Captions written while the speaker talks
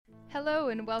Hello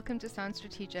and welcome to Sound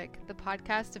Strategic, the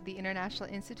podcast of the International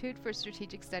Institute for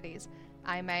Strategic Studies.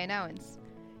 I'm Maya Nowens.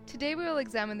 Today we will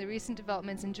examine the recent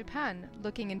developments in Japan,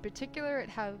 looking in particular at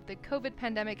how the COVID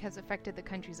pandemic has affected the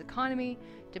country's economy,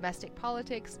 domestic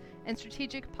politics, and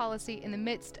strategic policy in the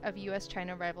midst of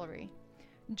US-China rivalry.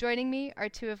 Joining me are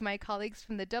two of my colleagues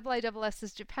from the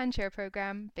IISS Japan Chair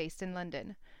program based in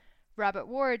London. Robert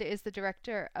Ward is the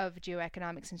Director of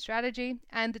Geoeconomics and Strategy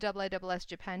and the IISS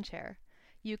Japan Chair.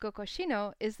 Yuko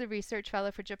Koshino is the Research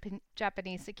Fellow for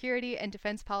Japanese Security and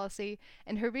Defense Policy,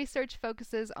 and her research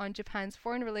focuses on Japan's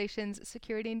foreign relations,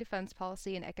 security and defense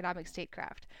policy, and economic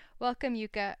statecraft. Welcome,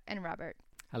 Yuka and Robert.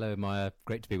 Hello, Maya.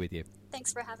 Great to be with you.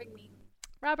 Thanks for having me.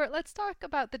 Robert, let's talk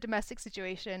about the domestic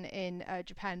situation in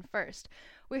Japan first.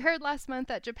 We heard last month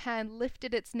that Japan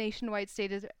lifted its nationwide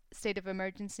state of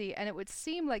emergency, and it would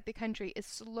seem like the country is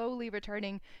slowly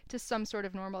returning to some sort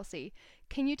of normalcy.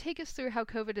 Can you take us through how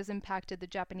COVID has impacted the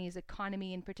Japanese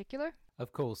economy in particular?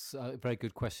 Of course, a very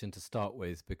good question to start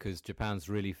with, because Japan's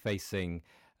really facing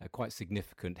quite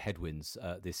significant headwinds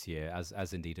this year,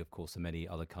 as indeed, of course, are many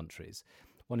other countries.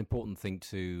 One important thing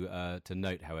to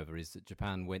note, however, is that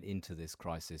Japan went into this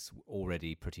crisis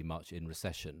already pretty much in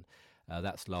recession.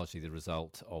 That's largely the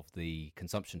result of the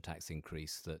consumption tax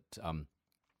increase that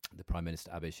the Prime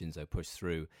Minister Abe Shinzo pushed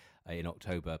through in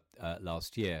October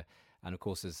last year. And of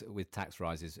course, as with tax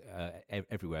rises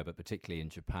everywhere, but particularly in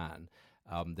Japan,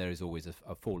 there is always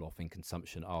a fall off in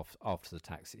consumption after the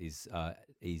tax is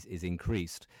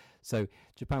increased. So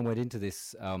Japan went into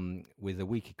this with a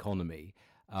weak economy.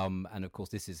 And of course,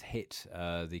 this has hit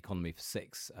the economy for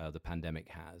six. The pandemic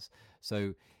has.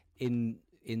 So, in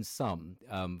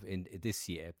this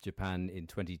year, Japan in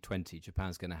 2020,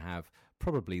 Japan's going to have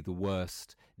probably the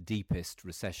worst, deepest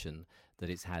recession that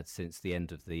it's had since the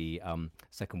end of the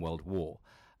Second World War.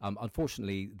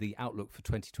 Unfortunately, the outlook for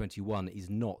 2021 is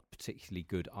not particularly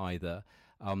good either.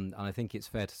 And I think it's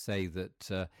fair to say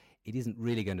that it isn't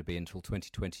really going to be until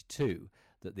 2022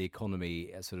 that the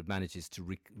economy sort of manages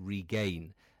to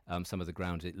regain some of the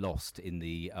ground it lost in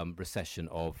the recession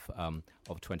of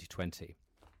 2020.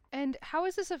 And how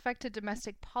has this affected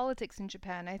domestic politics in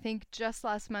Japan? I think just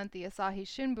last month the Asahi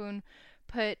Shimbun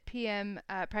put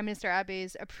Prime Minister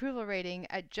Abe's approval rating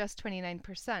at just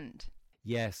 29%.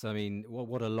 Yes, I mean,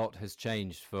 what a lot has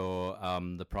changed for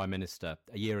the Prime Minister.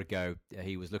 A year ago,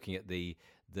 he was looking at the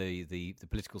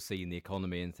political scene, the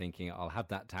economy, and thinking, I'll have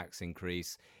that tax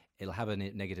increase. It'll have a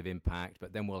negative impact,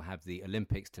 but then we'll have the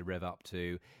Olympics to rev up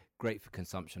to. Great for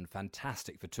consumption,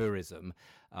 fantastic for tourism.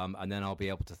 And then I'll be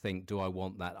able to think, do I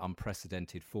want that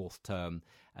unprecedented fourth term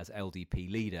as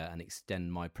LDP leader and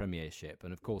extend my premiership?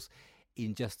 And of course,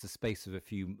 in just the space of a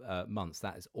few months,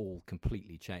 that has all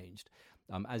completely changed.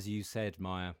 As you said,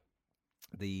 Maya,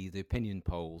 the opinion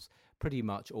polls pretty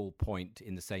much all point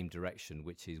in the same direction,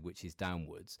 which is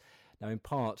downwards. Now, in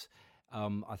part,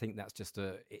 I think that's just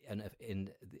an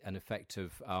effect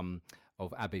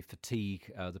of Abe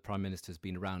fatigue. The Prime Minister has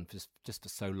been around just for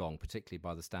so long, particularly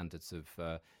by the standards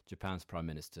of Japan's Prime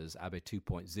Ministers. Abe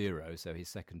 2.0, so his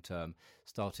second term,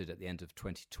 started at the end of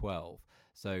 2012.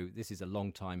 So this is a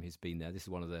long time he's been there. This is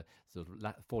one of the sort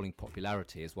of falling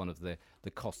popularity is one of the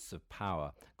costs of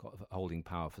power, holding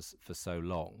power for so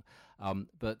long.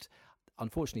 But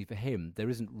unfortunately for him, there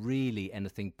isn't really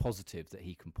anything positive that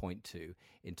he can point to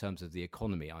in terms of the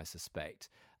economy, I suspect.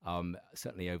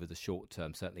 Certainly over the short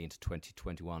term, certainly into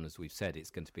 2021, as we've said,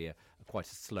 it's going to be quite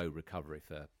a slow recovery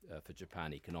for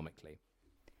Japan economically.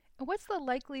 What's the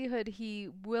likelihood he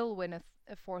will win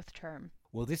a fourth term?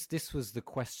 Well, this was the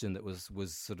question that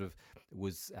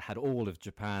had all of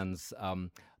Japan's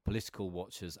political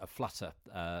watchers aflutter,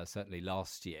 certainly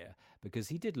last year, because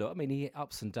he did look. I mean, he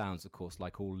ups and downs, of course,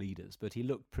 like all leaders, but he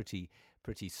looked pretty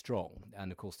strong.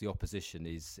 And of course, the opposition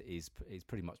is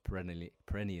pretty much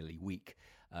perennially weak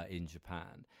in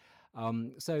Japan.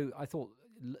 So I thought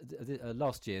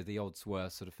last year the odds were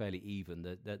sort of fairly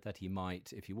even that he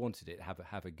might, if he wanted it,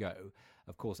 have a go.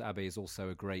 Of course, Abe is also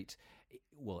a great,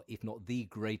 well, if not the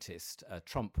greatest,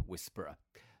 Trump whisperer.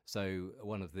 So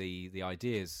one of the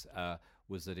ideas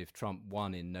was that if Trump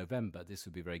won in November, this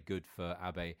would be very good for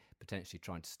Abe potentially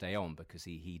trying to stay on, because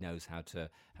he knows how to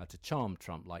charm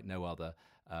Trump like no other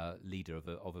leader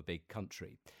of a big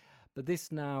country. But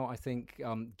this now, I think,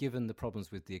 given the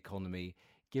problems with the economy,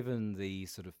 given the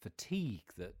sort of fatigue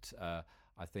that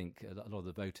I think a lot of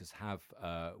the voters have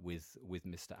with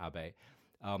Mr. Abe,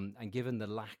 and given the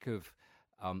lack of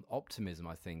optimism,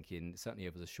 I think, certainly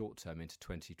over the short term into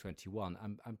 2021,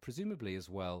 and presumably as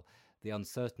well the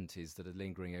uncertainties that are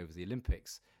lingering over the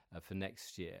Olympics for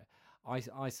next year,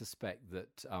 I suspect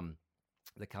that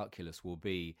the calculus will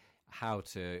be how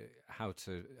to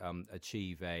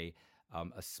achieve a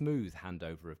smooth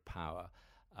handover of power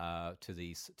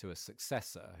to a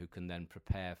successor who can then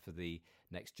prepare for the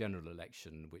next general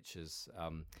election, which is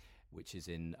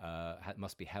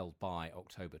must be held by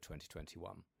October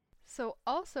 2021. So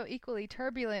also equally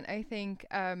turbulent, I think,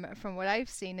 from what I've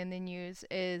seen in the news,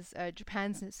 is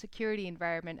Japan's security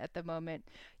environment at the moment.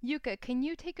 Yuka, can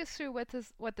you take us through what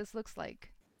this looks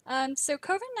like? So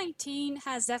COVID-19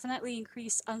 has definitely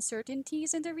increased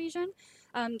uncertainties in the region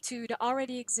to the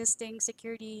already existing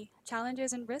security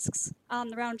challenges and risks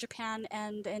around Japan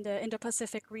and in the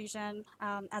Indo-Pacific region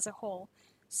as a whole.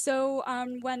 So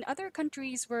when other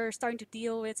countries were starting to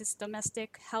deal with its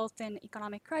domestic health and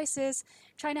economic crisis,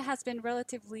 China has been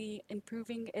relatively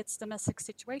improving its domestic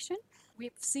situation.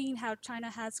 We've seen how China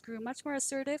has grew much more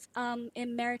assertive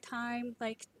in maritime,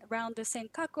 like around the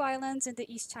Senkaku Islands in the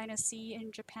East China Sea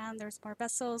in Japan. There's more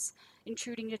vessels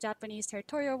intruding the Japanese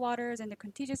territorial waters and the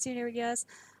contingency areas,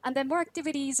 and then more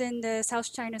activities in the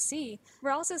South China Sea.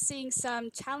 We're also seeing some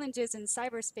challenges in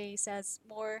cyberspace as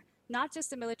more not just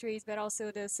the militaries, but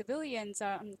also the civilians'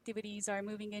 activities are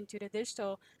moving into the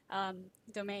digital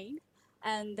domain.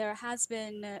 And there has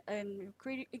been an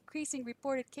increasing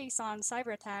reported case on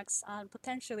cyber attacks,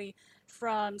 potentially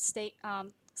from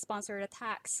state-sponsored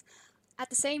attacks. At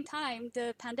the same time,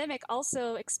 the pandemic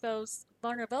also exposed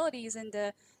vulnerabilities in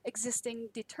the existing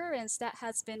deterrence that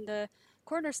has been the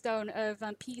cornerstone of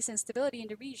peace and stability in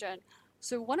the region.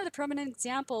 So one of the prominent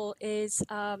examples is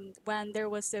when there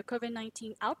was the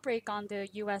COVID-19 outbreak on the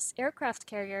U.S. aircraft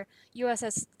carrier,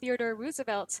 USS Theodore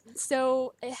Roosevelt.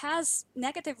 So it has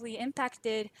negatively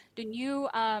impacted the new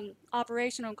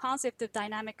operational concept of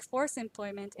dynamic force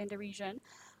employment in the region.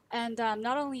 And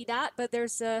not only that, but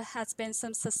has been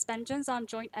some suspensions on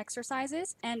joint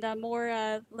exercises and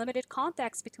more limited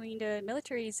contacts between the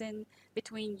militaries and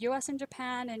between U.S. and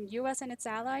Japan and U.S. and its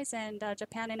allies and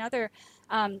Japan and other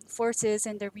forces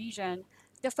in the region.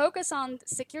 The focus on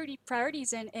security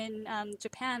priorities in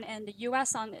Japan and the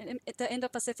U.S. on the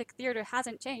Indo-Pacific theater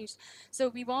hasn't changed. So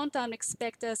we won't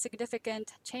expect a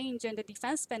significant change in the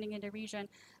defense spending in the region.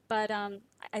 But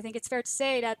I think it's fair to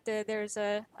say that there's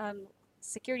a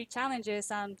security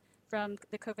challenges from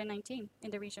the COVID-19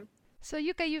 in the region. So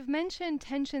Yuka, you've mentioned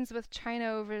tensions with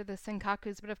China over the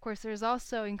Senkakus, but of course there's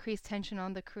also increased tension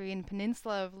on the Korean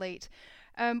peninsula of late.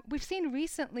 We've seen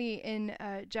recently in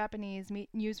Japanese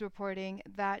news reporting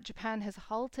that Japan has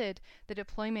halted the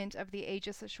deployment of the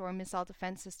Aegis Ashore missile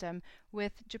defense system,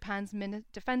 with Japan's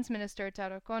defense minister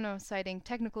Taro Kono citing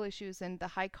technical issues and the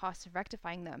high cost of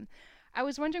rectifying them. I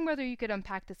was wondering whether you could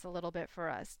unpack this a little bit for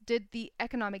us. Did the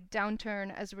economic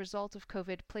downturn as a result of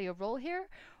COVID play a role here,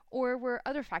 or were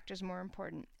other factors more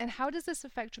important? And how does this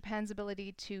affect Japan's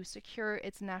ability to secure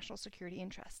its national security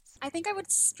interests? I think I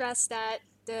would stress that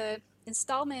the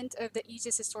installment of the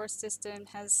Aegis Ashore system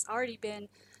has already been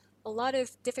a lot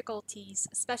of difficulties,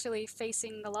 especially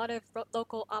facing a lot of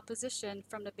local opposition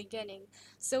from the beginning.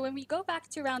 So when we go back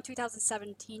to around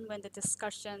 2017, when the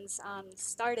discussions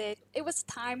started, it was a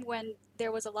time when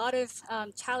there was a lot of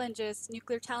challenges,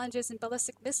 nuclear challenges and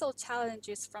ballistic missile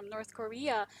challenges from North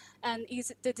Korea, and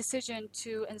the decision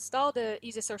to install the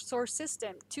Aegis Ashore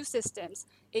system, two systems,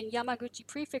 in Yamaguchi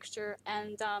Prefecture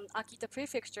and Akita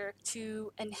Prefecture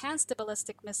to enhance the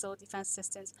ballistic missile defense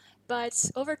systems.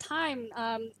 But over time,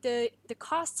 the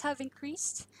costs have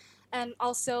increased, and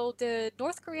also the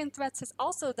North Korean threats has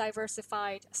also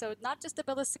diversified. So not just the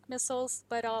ballistic missiles,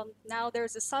 but now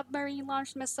there's the submarine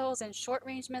launched missiles and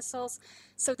short-range missiles.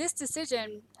 So this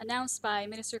decision announced by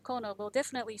Minister Kono will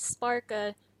definitely spark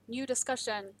a new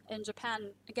discussion in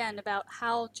Japan, again, about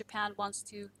how Japan wants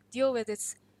to deal with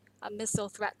its missile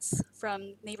threats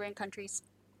from neighboring countries.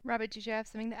 Robert, did you have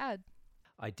something to add?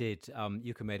 I did.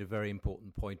 Yuka made a very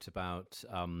important point about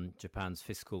Japan's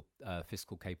fiscal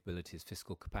capabilities,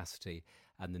 fiscal capacity,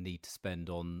 and the need to spend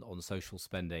on social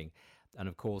spending. And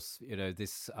of course,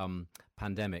 this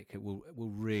pandemic it will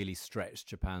really stretch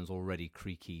Japan's already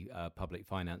creaky public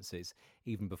finances.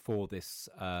 Even before this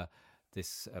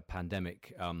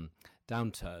pandemic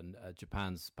downturn,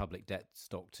 Japan's public debt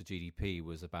stock to GDP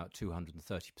was about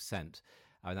 230%.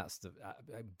 That's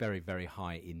very, very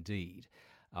high indeed.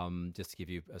 Just to give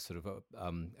you a sort of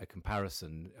a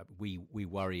comparison, we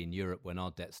worry in Europe when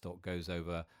our debt stock goes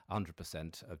over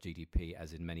 100% of GDP,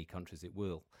 as in many countries it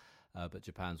will, but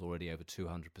Japan's already over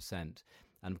 200%.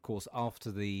 And of course,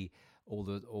 after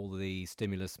all the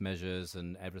stimulus measures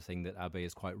and everything that Abe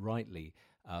has quite rightly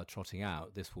trotting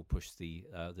out, this will push the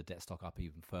debt stock up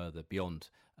even further beyond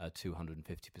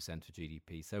 250% of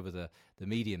GDP. So over the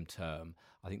medium term,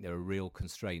 I think there are real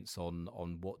constraints on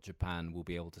what Japan will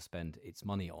be able to spend its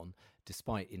money on,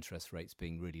 despite interest rates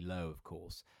being really low, of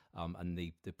course. And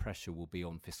the pressure will be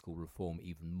on fiscal reform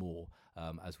even more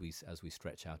as we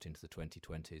stretch out into the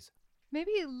 2020s.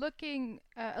 Maybe looking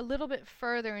a little bit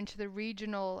further into the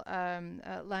regional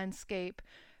landscape,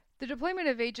 the deployment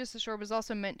of Aegis Ashore was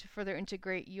also meant to further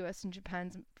integrate U.S. and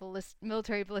Japan's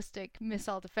military ballistic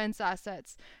missile defense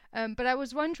assets. But I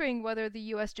was wondering whether the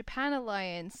U.S.-Japan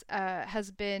alliance has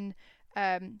been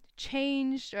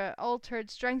changed,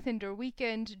 altered, strengthened, or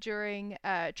weakened during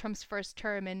Trump's first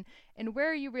term, and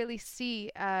where you really see,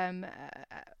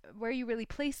 where you really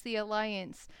place the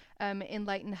alliance in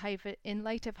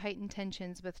light of heightened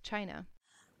tensions with China.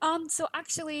 So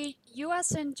actually,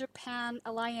 U.S. and Japan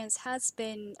alliance has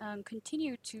been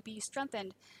continued to be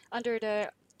strengthened under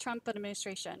the Trump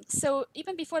administration. So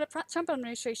even before the Trump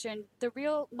administration, the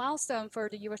real milestone for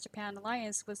the U.S.-Japan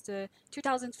alliance was the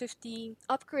 2015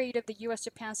 upgrade of the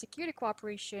U.S.-Japan security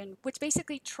cooperation, which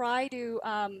basically tried to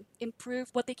improve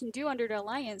what they can do under the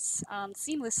alliance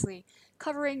seamlessly,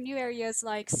 covering new areas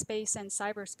like space and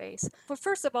cyberspace. But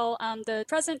first of all, the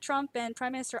President Trump and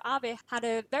Prime Minister Abe had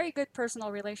a very good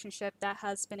personal relationship that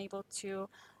has been able to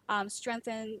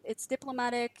strengthen its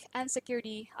diplomatic and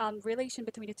security relation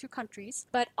between the two countries.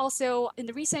 But also, in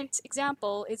the recent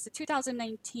example, is the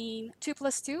 2019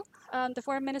 2+2, the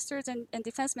foreign ministers and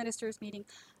defense ministers meeting.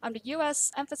 The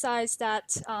U.S. emphasized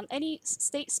that any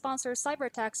state-sponsored cyber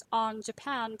attacks on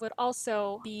Japan would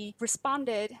also be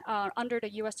responded under the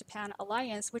U.S.-Japan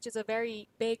alliance, which is a very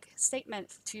big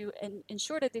statement to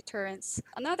ensure the deterrence.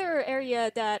 Another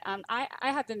area that I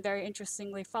have been very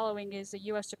interestingly following is the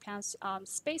U.S.-Japan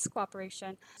space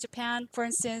cooperation. Japan, for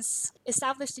instance,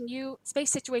 established a new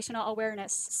space situational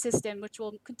awareness system, which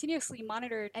will continuously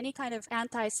monitor any kind of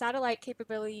anti-satellite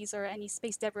capabilities or any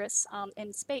space debris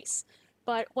in space.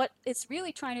 But what it's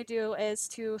really trying to do is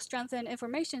to strengthen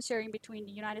information sharing between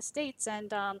the United States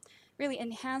and really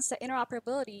enhance the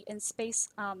interoperability in space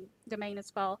domain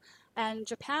as well. And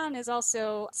Japan is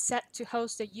also set to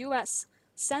host a U.S.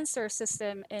 sensor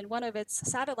system in one of its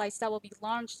satellites that will be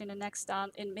launched in the next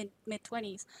in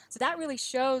mid-20s. So that really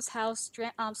shows how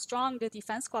strong the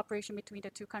defense cooperation between the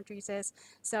two countries is.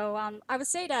 So I would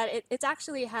say that it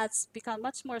actually has become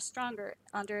much more stronger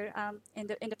under in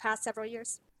the past several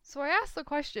years. So I asked the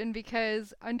question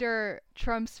because under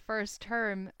Trump's first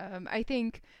term, I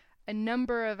think a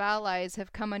number of allies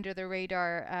have come under the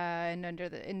radar and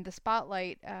in the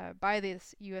spotlight by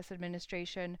this U.S.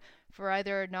 administration for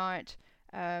either not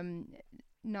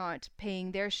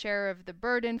paying their share of the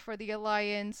burden for the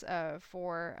alliance,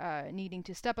 for needing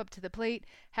to step up to the plate.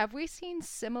 Have we seen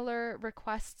similar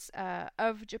requests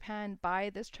of Japan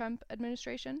by this Trump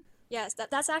administration? Yes,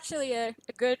 that's actually a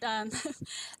good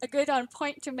a good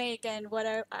point to make, and what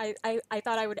I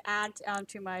thought I would add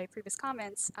to my previous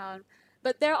comments.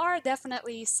 But there are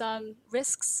definitely some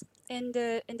risks in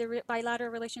the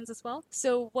bilateral relations as well.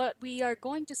 So what we are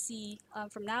going to see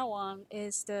from now on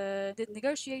is the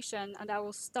negotiation, and that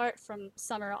will start from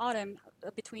summer autumn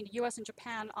between the U.S. and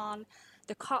Japan on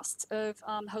the cost of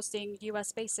hosting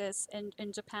U.S. bases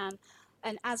in Japan.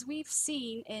 And as we've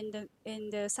seen in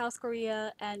the South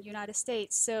Korea and United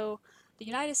States, so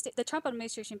the Trump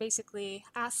administration basically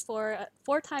asked for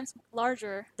 4 times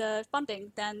larger the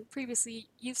funding than previously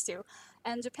used to.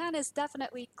 And Japan is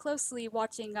definitely closely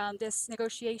watching this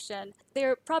negotiation.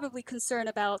 They're probably concerned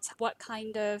about what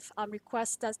kind of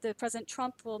requests that the President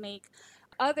Trump will make.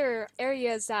 Other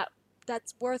areas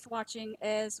that's worth watching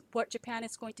is what Japan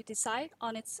is going to decide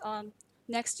on its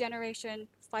next generation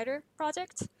fighter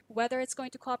project, whether it's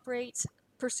going to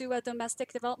pursue a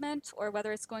domestic development, or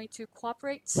whether it's going to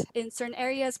cooperate in certain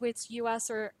areas with US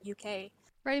or UK.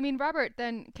 Right. I mean, Robert,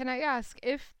 then can I ask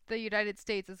if the United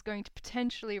States is going to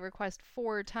potentially request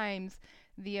 4 times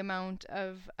the amount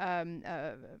of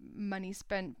money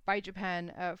spent by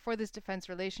Japan for this defense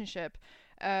relationship,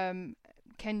 can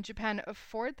Japan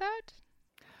afford that?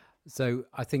 So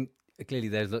I think clearly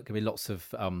there's going to be lots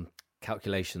of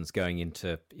calculations going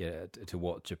into to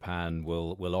what Japan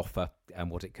will offer and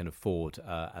what it can afford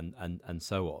and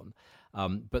so on.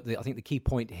 But I think the key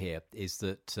point here is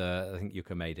that I think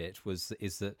Yuka made it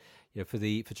is that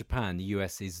for Japan, the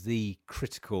US is the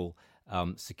critical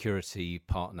security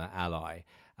partner ally,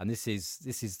 and this is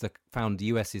the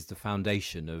US is the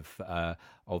foundation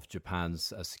of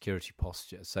Japan's security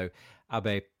posture. So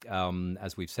Abe,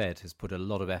 as we've said, has put a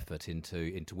lot of effort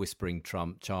into whispering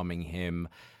Trump, charming him,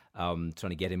 trying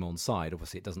to get him on side.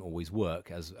 Obviously, it doesn't always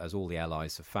work, as all the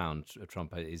allies have found.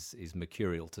 Trump is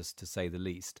mercurial, to say the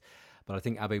least. But I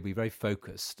think Abe will be very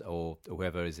focused, or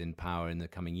whoever is in power in the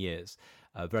coming years,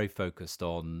 very focused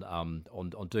on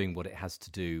doing what it has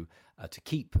to do to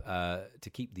keep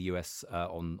the US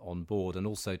on board, and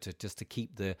also to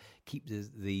keep the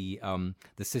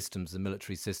systems, the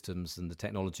military systems, and the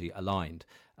technology aligned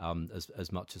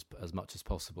as much as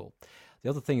possible. The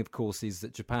other thing, of course, is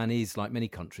that Japan is, like many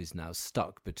countries now,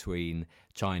 stuck between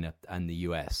China and the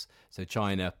US. So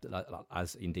China,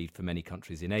 as indeed for many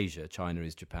countries in Asia, China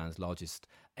is Japan's largest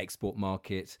export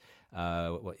market,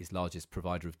 its largest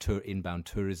provider of inbound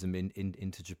tourism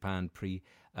into Japan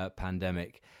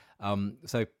pre-pandemic. But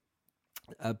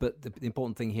the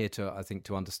important thing here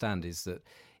to understand is that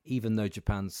even though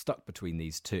Japan's stuck between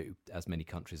these two, as many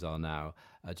countries are now,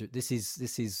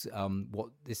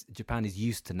 Japan is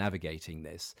used to navigating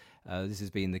this. This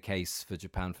has been the case for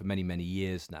Japan for many, many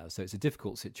years now. So it's a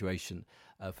difficult situation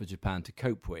for Japan to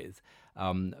cope with.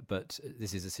 But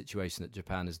this is a situation that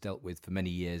Japan has dealt with for many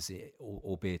years,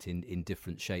 albeit in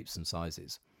different shapes and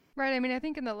sizes. Right. I mean, I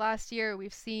think in the last year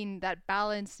we've seen that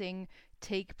balancing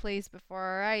take place before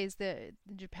our eyes.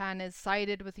 Japan has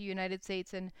sided with the United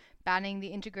States in banning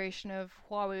the integration of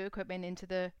Huawei equipment into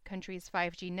the country's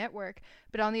 5G network.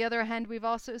 But on the other hand, we've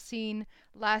also seen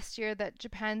last year that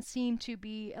Japan seemed to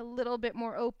be a little bit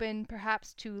more open,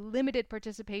 perhaps to limited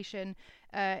participation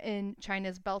in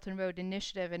China's Belt and Road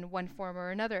Initiative in one form or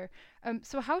another.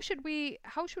 So how should we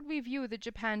view the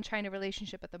Japan-China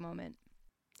relationship at the moment?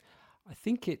 I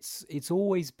think it's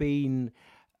always been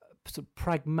sort of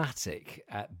pragmatic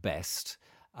at best,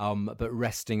 but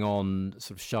resting on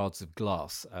sort of shards of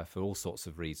glass for all sorts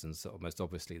of reasons. So most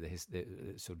obviously,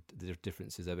 the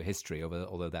differences over history,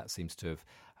 although that seems to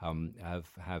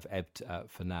have ebbed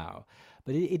for now.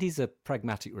 But it is a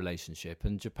pragmatic relationship,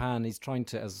 and Japan is trying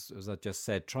to, as I just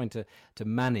said, to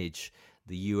manage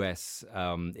the US,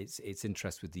 its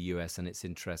interests with the US and its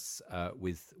interests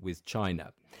with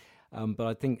China. But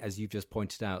I think, as you've just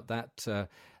pointed out, that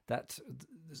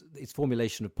its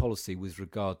formulation of policy with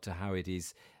regard to how it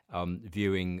is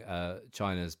viewing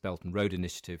China's Belt and Road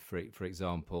Initiative, for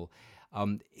example,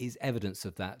 is evidence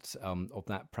of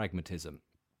that pragmatism.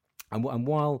 And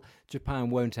while Japan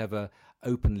won't ever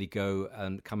openly go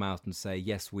and come out and say,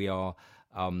 yes, we are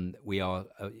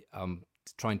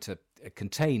trying to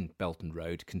contain Belt and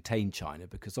Road, contain China,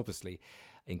 because obviously,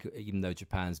 even though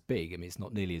Japan's big, I mean, it's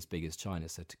not nearly as big as China,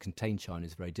 so to contain China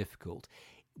is very difficult.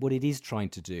 What it is trying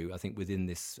to do, I think, within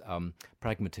this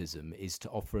pragmatism, is to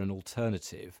offer an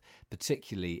alternative,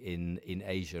 particularly in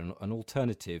Asia, an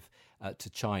alternative to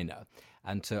China,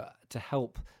 and to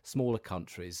help smaller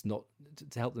countries, not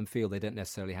to help them feel they don't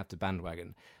necessarily have to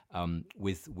bandwagon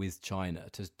with China,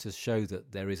 to show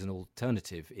that there is an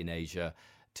alternative in Asia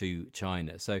to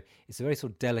China. So it's a very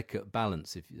sort of delicate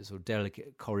balance,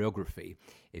 delicate choreography,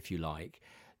 if you like,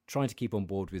 trying to keep on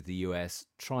board with the US,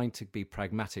 trying to be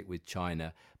pragmatic with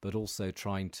China, but also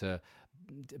trying to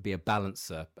be a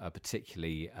balancer,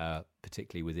 particularly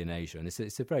within Asia. And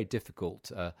it's a very difficult,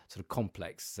 sort of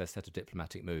complex set of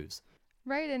diplomatic moves.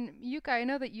 Right, and Yuka, I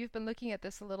know that you've been looking at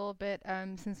this a little bit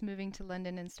since moving to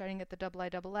London and starting at the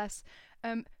IISS.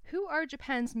 Who are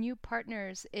Japan's new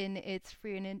partners in its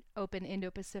free and open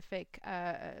Indo-Pacific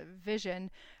vision?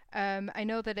 I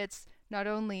know that it's not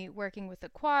only working with the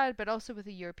Quad, but also with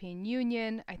the European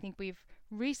Union. I think we've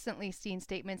recently seen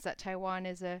statements that Taiwan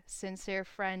is a sincere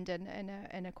friend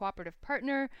and a cooperative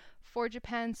partner for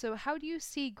Japan. So how do you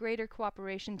see greater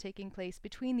cooperation taking place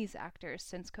between these actors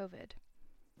since COVID?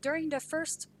 During the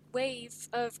first wave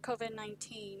of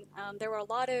COVID-19, there were a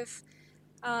lot of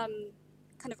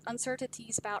kind of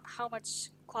uncertainties about how much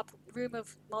room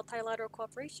of multilateral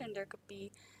cooperation there could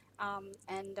be,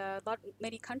 and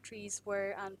many countries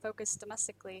were focused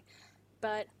domestically.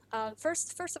 But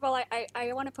first of all,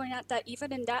 I want to point out that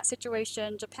even in that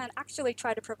situation, Japan actually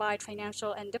tried to provide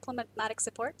financial and diplomatic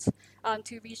support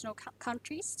to regional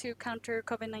countries to counter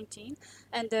COVID-19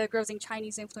 and the growing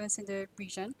Chinese influence in the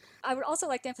region. I would also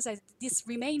like to emphasize this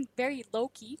remained very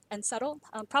low-key and subtle,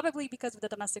 probably because of the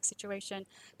domestic situation.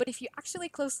 But if you actually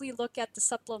closely look at the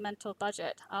supplemental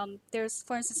budget, there's,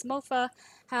 for instance, MOFA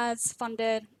has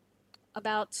funded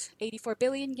about 84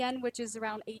 billion yen, which is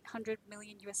around $800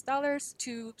 million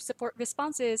to support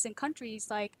responses in countries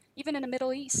like even in the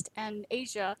Middle East and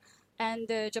Asia. And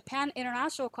the Japan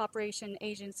International Cooperation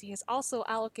Agency has also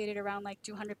allocated around like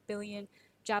 200 billion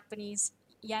Japanese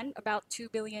yen, about 2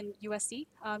 billion USD,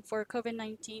 for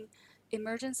COVID-19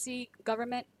 emergency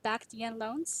government-backed yen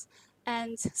loans.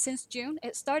 And since June,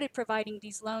 it started providing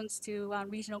these loans to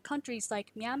regional countries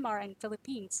like Myanmar and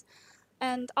Philippines.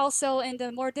 And also in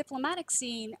the more diplomatic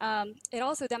scene, it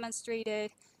also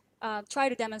try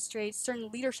to demonstrate certain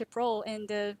leadership role in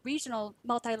the regional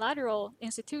multilateral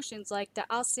institutions like the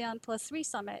ASEAN Plus 3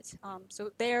 Summit.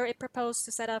 So there it proposed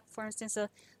to set up, for instance, a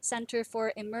Center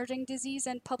for Emerging Disease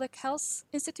and Public Health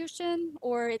institution,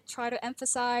 or it tried to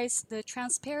emphasize the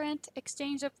transparent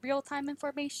exchange of real-time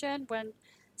information when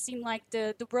seemed like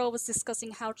the world was discussing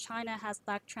how China has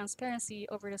lacked transparency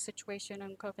over the situation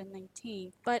on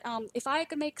COVID-19. But if I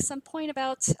could make some point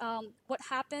about what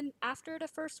happened after the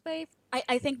first wave,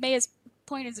 I think Maya's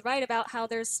point is right about how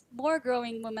there's more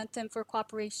growing momentum for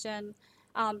cooperation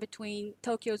between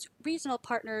Tokyo's regional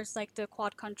partners like the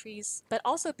Quad countries, but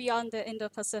also beyond the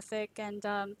Indo-Pacific and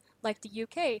like the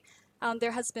UK.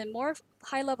 There has been more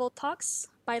high-level talks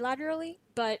bilaterally,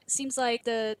 but seems like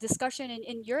the discussion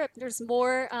in Europe, there's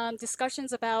more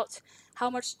discussions about how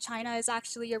much China is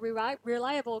actually a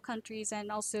reliable country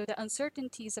and also the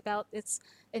uncertainties about its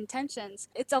intentions.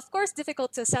 It's of course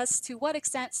difficult to assess to what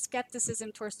extent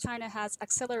skepticism towards China has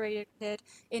accelerated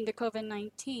in the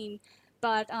COVID-19.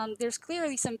 But there's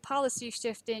clearly some policy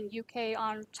shift in UK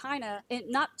on China,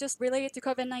 not just related to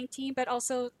COVID-19, but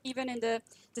also even in the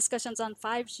discussions on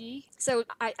 5G. So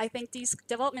I think these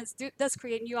developments does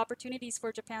create new opportunities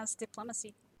for Japan's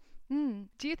diplomacy.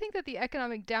 Do you think that the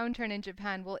economic downturn in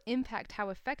Japan will impact how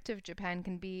effective Japan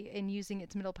can be in using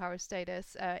its middle power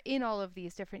status in all of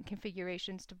these different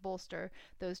configurations to bolster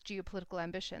those geopolitical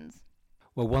ambitions?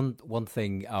 Well, one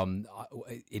thing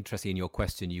interesting in your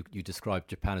question, you described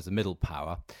Japan as a middle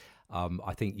power.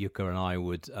 I think Yuka and I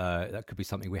would that could be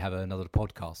something we have another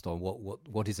podcast on.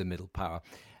 What is a middle power?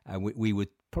 And we would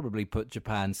probably put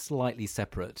Japan slightly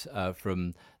separate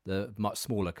from the much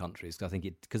smaller countries. I think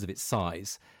because of its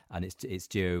size and its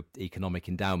geo-economic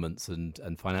endowments and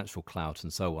financial clout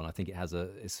and so on. I think it has a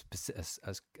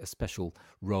special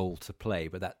role to play.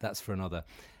 But that's for another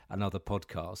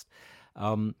podcast.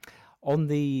 On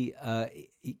the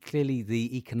clearly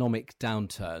the economic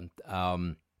downturn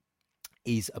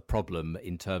is a problem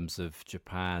in terms of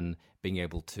Japan being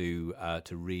able to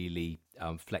really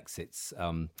flex its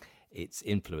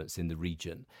influence in the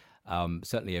region,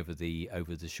 certainly over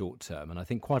the short term. And I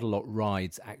think quite a lot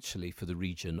rides actually for the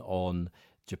region on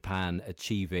Japan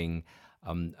achieving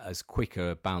as quick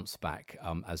a bounce back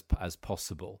as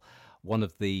possible. One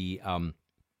of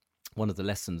the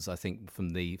lessons I think from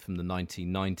the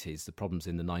 1990s, the problems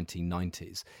in the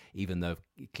 1990s, even though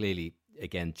clearly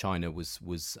again China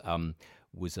was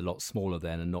a lot smaller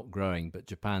then and not growing, but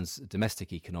Japan's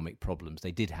domestic economic problems,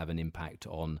 they did have an impact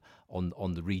on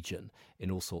the region in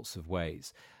all sorts of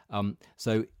ways.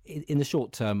 So in the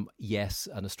short term, yes,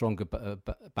 and a stronger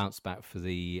bounce back for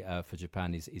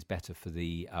Japan is better for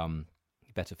the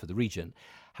region.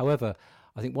 However,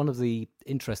 I think one of the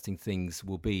interesting things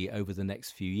will be over the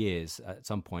next few years, at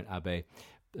some point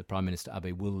Prime Minister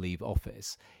Abe will leave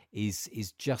office,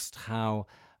 is just how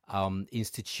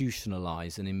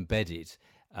institutionalized and embedded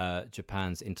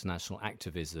Japan's international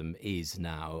activism is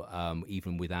now,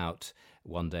 even without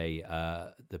one day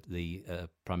the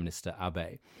Prime Minister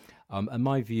Abe. And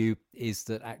my view is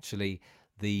that actually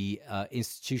the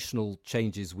institutional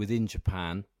changes within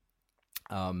Japan,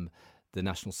 the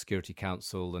National Security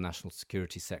Council, the National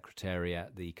Security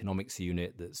Secretariat, the Economics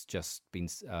Unit that's just been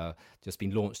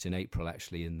launched in April,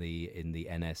 actually in the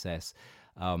NSS.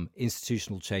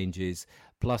 Institutional changes,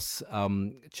 plus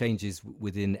changes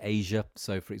within Asia.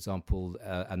 So, for example,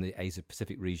 and the Asia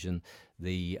Pacific region,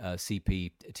 the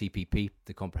TPP,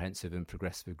 the Comprehensive and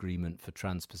Progressive Agreement for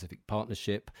Trans-Pacific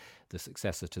Partnership, the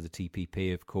successor to the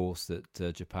TPP, of course,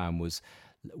 that Japan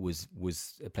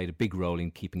played a big role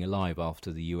in keeping alive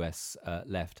after the US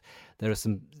left. There are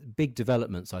some big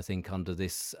developments, I think, under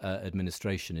this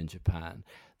administration in Japan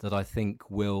that I think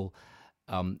will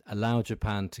allow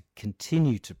Japan to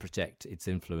continue to protect its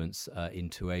influence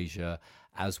into Asia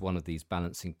as one of these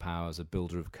balancing powers, a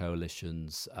builder of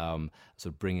coalitions, sort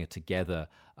of bringer together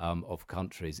of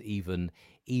countries, even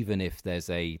if there's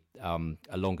a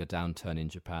longer downturn in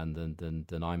Japan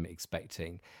than I'm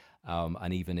expecting.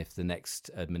 And even if the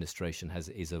next administration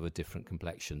is of a different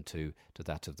complexion to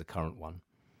that of the current one.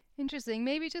 Interesting.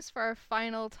 Maybe just for our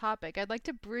final topic, I'd like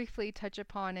to briefly touch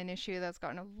upon an issue that's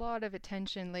gotten a lot of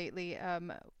attention lately,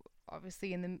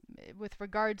 obviously with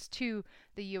regards to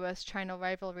the U.S.-China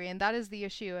rivalry, and that is the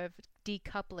issue of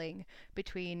decoupling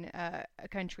between a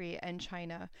country and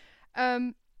China.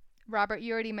 Robert,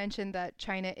 you already mentioned that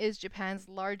China is Japan's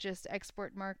largest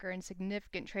export marker and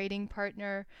significant trading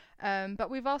partner.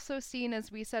 But we've also seen,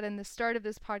 as we said in the start of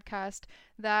this podcast,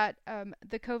 that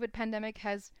the COVID pandemic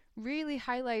has really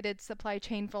highlighted supply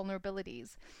chain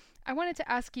vulnerabilities. I wanted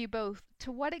to ask you both, to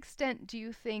what extent do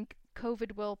you think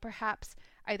COVID will perhaps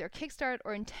either kickstart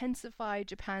or intensify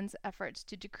Japan's efforts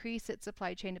to decrease its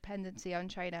supply chain dependency on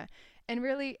China? And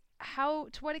really, to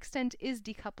what extent is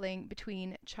decoupling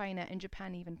between China and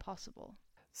Japan even possible?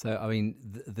 So, I mean,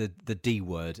 the D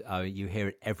word, you hear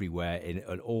it everywhere in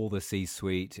all the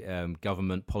C-suite,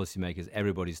 government, policymakers,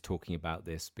 everybody's talking about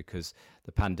this because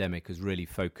the pandemic has really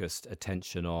focused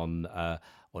attention on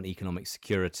economic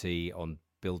security, on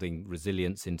building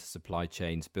resilience into supply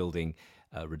chains, building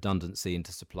redundancy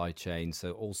into supply chains,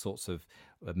 so all sorts of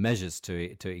measures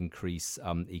to increase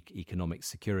economic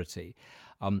security.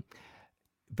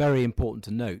 Very important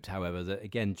to note, however, that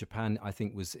again, Japan, I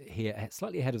think, was here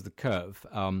slightly ahead of the curve.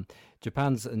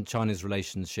 Japan's and China's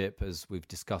relationship, as we've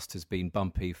discussed, has been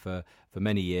bumpy for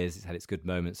many years. It's had its good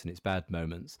moments and its bad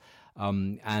moments.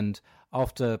 And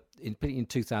after, in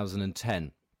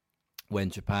 2010,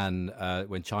 when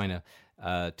China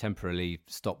temporarily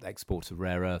stopped export of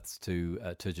rare earths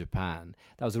to Japan,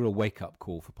 that was a real wake-up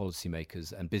call for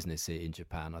policymakers and business in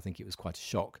Japan. I think it was quite a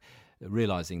shock,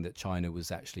 realizing that China was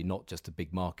actually not just a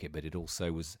big market, but it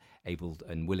also was able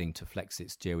and willing to flex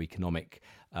its geo-economic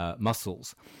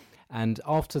muscles. And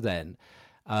after then,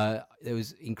 there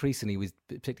was increasingly,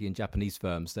 particularly in Japanese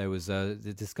firms, there was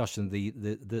the discussion.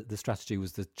 The strategy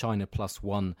was the China plus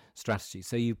one strategy.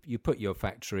 So you put your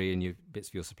factory and your bits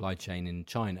of your supply chain in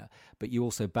China, but you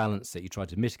also balance it. You try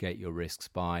to mitigate your risks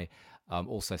by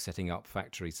also setting up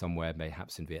factories somewhere,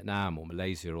 perhaps in Vietnam or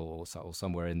Malaysia or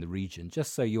somewhere in the region,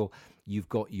 just so you've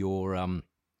got your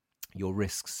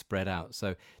risks spread out.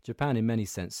 So Japan, in many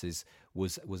senses,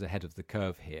 was ahead of the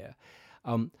curve here.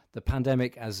 The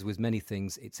pandemic, as with many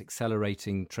things, it's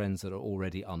accelerating trends that are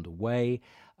already underway.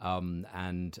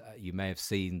 And you may have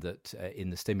seen that in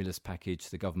the stimulus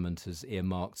package, the government has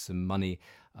earmarked some money,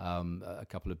 a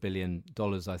couple of $1 billion,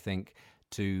 I think,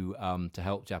 to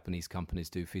help Japanese companies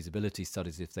do feasibility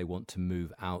studies if they want to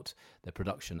move their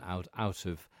production out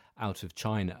of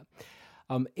China.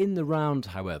 In the round,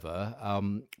 however,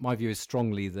 my view is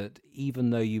strongly that even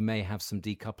though you may have some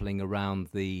decoupling around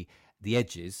the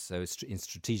edges, so in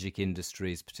strategic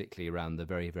industries, particularly around the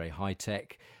very, very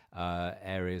high-tech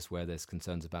areas where there's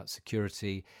concerns about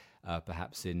security,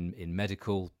 perhaps in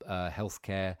medical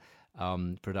healthcare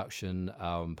production,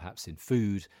 perhaps in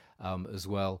food as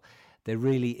well, there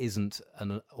really isn't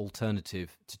an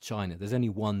alternative to China. There's only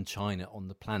one China on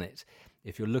the planet.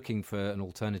 If you're looking for an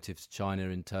alternative to China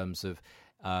in terms of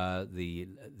the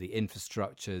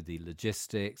infrastructure, the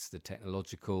logistics, the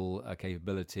technological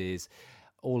capabilities,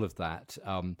 all of that,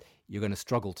 you're going to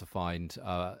struggle to find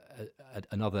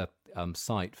another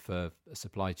site for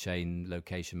supply chain,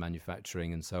 location,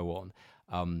 manufacturing, and so on,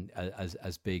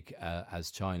 as big as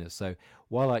China. So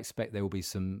while I expect there will be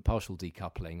some partial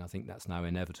decoupling, I think that's now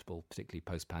inevitable, particularly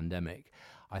post-pandemic.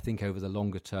 I think over the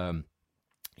longer term,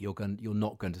 you're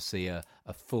not going to see a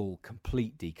full,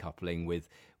 complete decoupling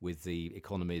with the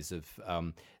economies of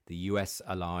the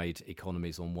US-allied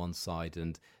economies on one side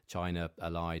and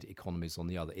China-allied economies on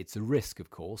the other. It's a risk, of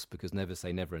course, because never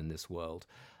say never in this world.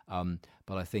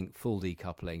 But I think full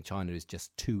decoupling, China is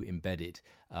just too embedded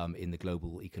in the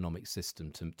global economic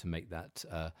system to make that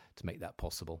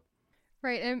possible.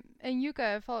 Right, and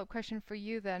Yuka, a follow-up question for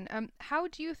you then. How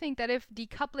do you think that if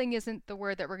decoupling isn't the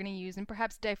word that we're going to use, and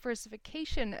perhaps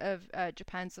diversification of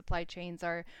Japan's supply chains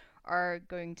are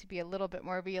going to be a little bit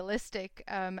more realistic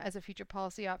as a future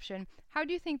policy option, how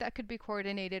do you think that could be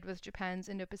coordinated with Japan's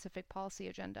Indo-Pacific policy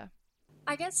agenda?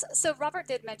 I guess, so Robert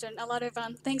did mention a lot of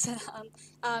things,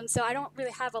 so I don't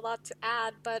really have a lot to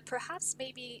add, but perhaps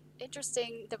maybe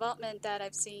interesting development that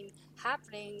I've seen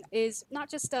happening is not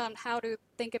just how to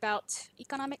think about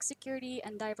economic security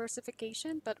and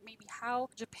diversification, but maybe how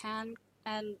Japan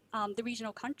and the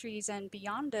regional countries and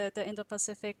beyond the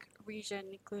Indo-Pacific region,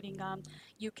 including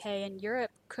UK and Europe,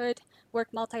 could work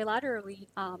multilaterally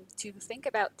to think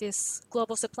about this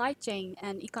global supply chain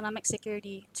and economic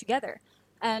security together.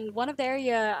 And one of the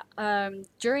area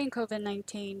during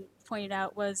COVID-19 pointed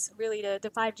out was really the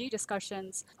 5G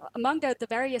discussions. Among the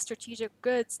various strategic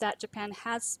goods that Japan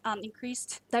has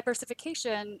increased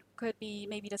diversification could be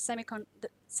maybe the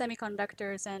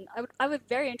semiconductors. And I would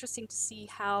very interesting to see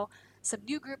how some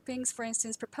new groupings, for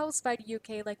instance, proposed by the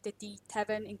UK, like the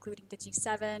D7, including the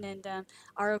G7 and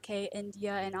ROK,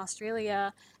 India and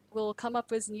Australia, will come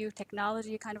up with new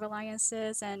technology kind of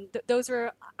alliances, and those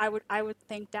are I would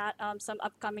think that some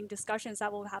upcoming discussions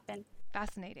that will happen.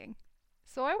 Fascinating.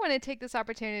 So I want to take this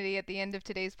opportunity at the end of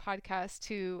today's podcast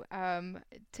to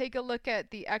take a look at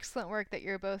the excellent work that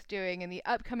you're both doing and the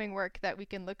upcoming work that we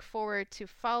can look forward to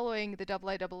following the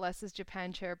IISS's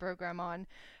Japan Chair program on.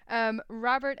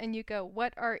 Robert and Yuka,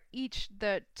 what are each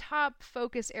the top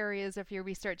focus areas of your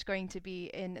research going to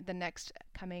be in the next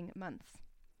coming months?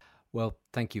 Well,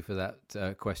 thank you for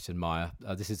that question, Maya.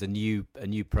 This is a new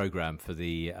program for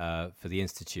the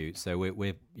institute, so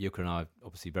we're Yuka and I are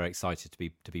obviously very excited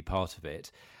to be part of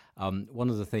it. One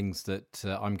of the things that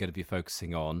I'm going to be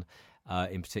focusing on,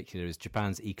 in particular, is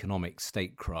Japan's economic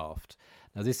statecraft.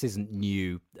 Now, this isn't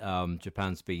new.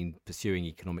 Japan's been pursuing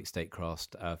economic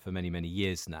statecraft for many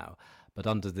years now, but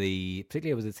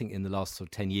particularly I think in the last sort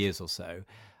of 10 years or so.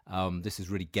 This has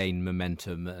really gained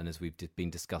momentum, and as we've been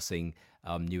discussing,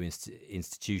 new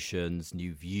institutions,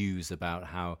 new views about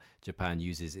how Japan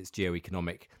uses its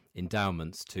geo-economic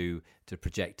endowments to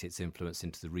project its influence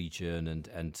into the region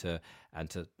and to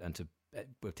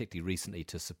particularly recently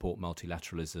to support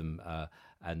multilateralism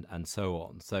and so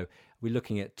on. So we're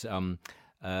looking at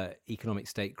economic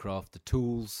statecraft, the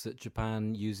tools that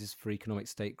Japan uses for economic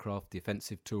statecraft, the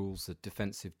offensive tools, the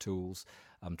defensive tools.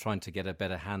 Trying to get a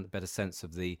better sense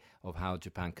of how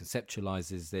Japan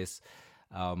conceptualizes this,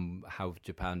 how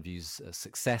Japan views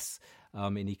success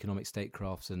in economic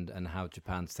statecraft, and how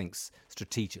Japan thinks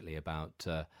strategically about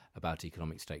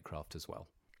economic statecraft as well.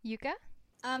 Yuka?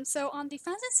 So on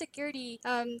defense and security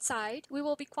side, we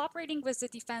will be cooperating with the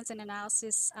Defense and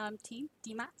Analysis team,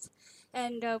 DMAT,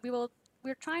 and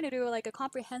we're trying to do like a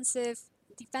comprehensive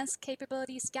defense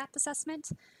capabilities gap assessment.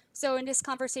 So in this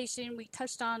conversation, we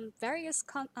touched on various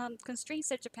constraints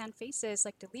that Japan faces,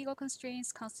 like the legal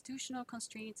constraints, constitutional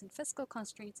constraints, and fiscal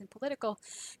constraints, and political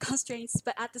constraints.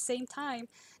 But at the same time,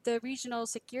 the regional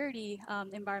security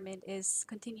environment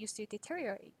continues to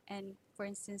deteriorate. And for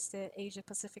instance, the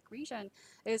Asia-Pacific region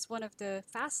is one of the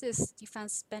fastest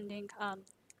defense spending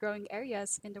growing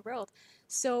areas in the world.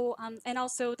 So, and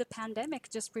also the pandemic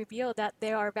just revealed that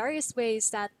there are various ways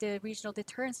that the regional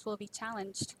deterrence will be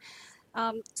challenged.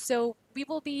 So we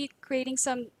will be creating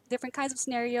some different kinds of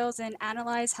scenarios and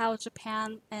analyze how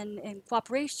Japan, and in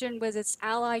cooperation with its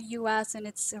ally US and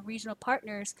its regional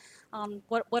partners,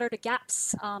 what are the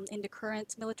gaps in the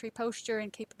current military posture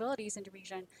and capabilities in the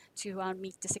region to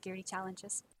meet the security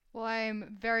challenges. Well,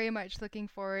 I'm very much looking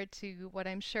forward to what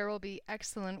I'm sure will be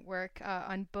excellent work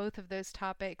on both of those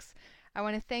topics. I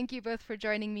want to thank you both for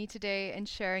joining me today and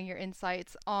sharing your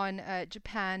insights on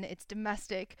Japan, its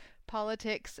domestic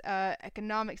politics,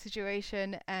 economic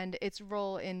situation, and its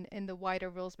role in the wider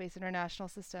rules-based international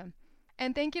system.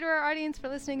 And thank you to our audience for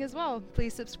listening as well.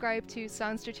 Please subscribe to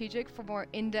Sound Strategic for more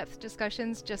in-depth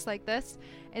discussions just like this.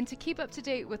 And to keep up to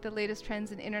date with the latest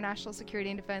trends in international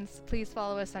security and defense, please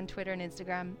follow us on Twitter and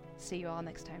Instagram. See you all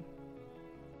next time.